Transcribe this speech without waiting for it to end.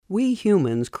We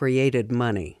humans created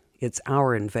money. It's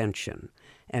our invention.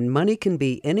 And money can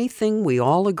be anything we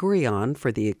all agree on for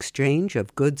the exchange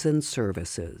of goods and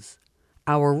services.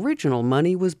 Our original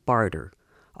money was barter.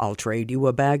 I'll trade you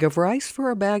a bag of rice for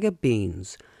a bag of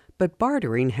beans. But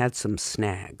bartering had some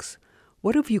snags.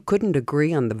 What if you couldn't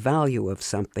agree on the value of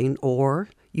something, or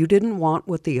you didn't want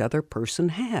what the other person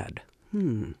had?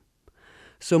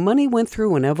 So money went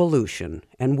through an evolution,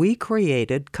 and we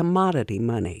created commodity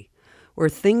money, or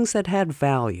things that had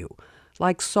value,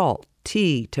 like salt,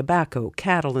 tea, tobacco,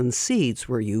 cattle, and seeds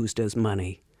were used as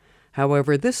money.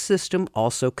 However, this system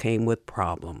also came with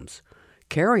problems.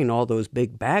 Carrying all those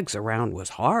big bags around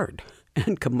was hard,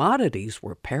 and commodities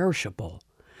were perishable.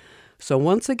 So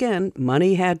once again,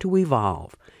 money had to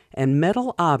evolve, and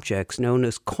metal objects known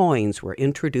as coins were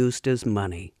introduced as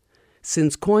money.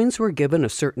 Since coins were given a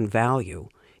certain value,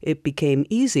 it became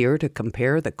easier to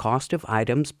compare the cost of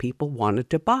items people wanted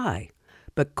to buy.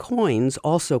 But coins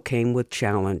also came with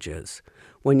challenges.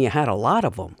 When you had a lot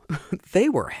of them, they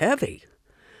were heavy.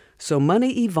 So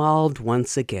money evolved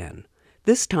once again,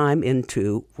 this time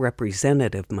into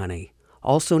representative money,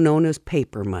 also known as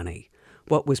paper money.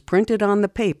 What was printed on the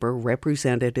paper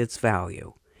represented its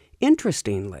value.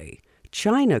 Interestingly,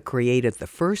 China created the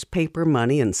first paper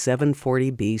money in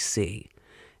 740 BC,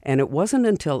 and it wasn't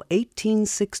until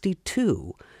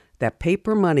 1862 that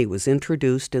paper money was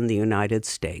introduced in the United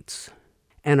States.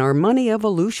 And our money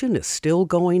evolution is still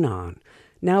going on.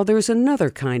 Now there's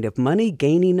another kind of money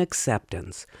gaining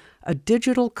acceptance, a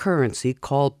digital currency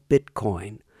called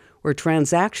Bitcoin, where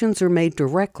transactions are made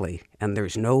directly and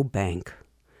there's no bank.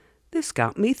 This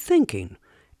got me thinking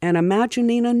and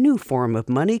imagining a new form of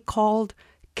money called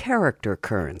character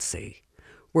currency,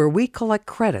 where we collect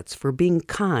credits for being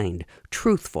kind,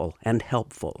 truthful, and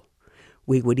helpful.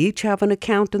 We would each have an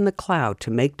account in the cloud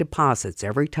to make deposits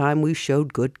every time we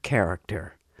showed good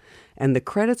character, and the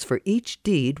credits for each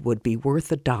deed would be worth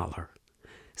 $1.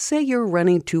 Say you're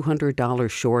running $200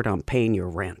 short on paying your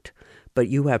rent, but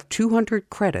you have 200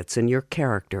 credits in your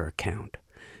character account.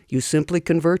 You simply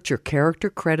convert your character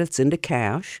credits into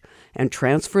cash and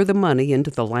transfer the money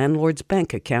into the landlord's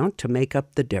bank account to make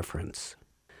up the difference.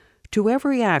 To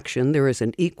every action, there is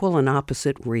an equal and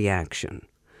opposite reaction.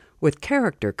 With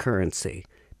character currency,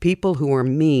 people who are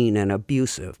mean and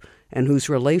abusive and whose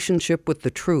relationship with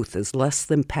the truth is less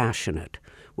than passionate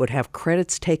would have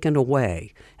credits taken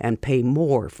away and pay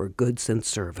more for goods and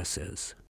services.